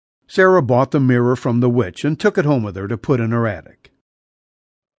Sarah bought the mirror from the witch and took it home with her to put in her attic.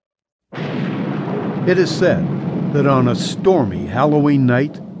 It is said that on a stormy Halloween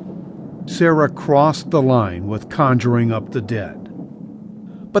night, Sarah crossed the line with conjuring up the dead.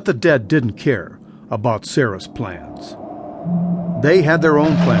 But the dead didn't care about Sarah's plans. They had their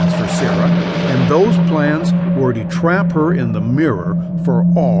own plans for Sarah, and those plans were to trap her in the mirror for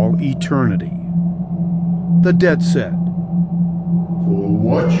all eternity. The dead said, "For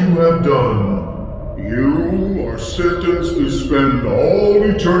what you have done, you are sentenced to spend all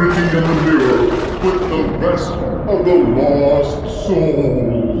eternity in the mirror with the rest of the lost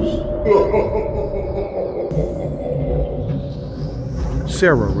souls."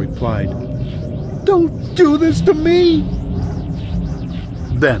 Sarah replied, "Don't do this to me!"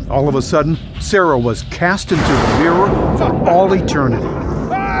 Then, all of a sudden, Sarah was cast into the mirror for all eternity.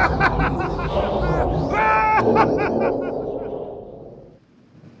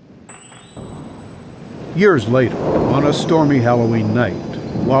 Years later, on a stormy Halloween night,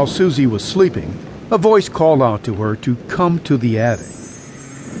 while Susie was sleeping, a voice called out to her to come to the attic.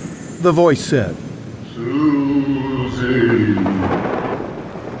 The voice said, "Susie,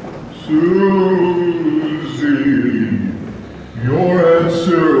 Susie, your Aunt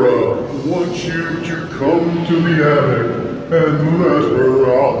Sarah wants you to come to the attic and let her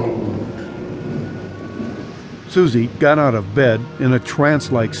out." Susie got out of bed in a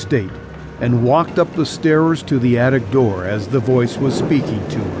trance-like state and walked up the stairs to the attic door as the voice was speaking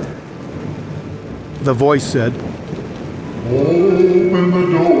to her. The voice said, "Open the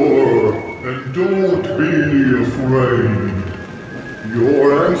door and don't be afraid.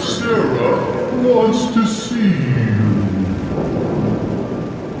 Your Aunt Sarah wants to see you."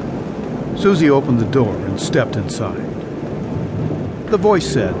 Susie opened the door and stepped inside. The voice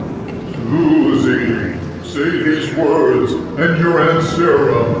said, "Susie, say these words and your Aunt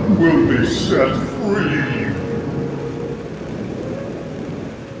Sarah will be set free."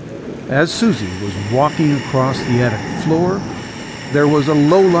 As Susie was walking across the attic floor, there was a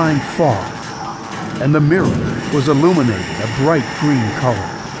low-lying fog, and the mirror was illuminated a bright green color.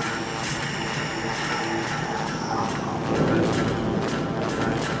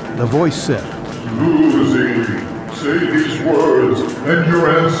 The voice said, "Susie, say these words and your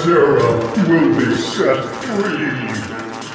Aunt Sarah will be set free."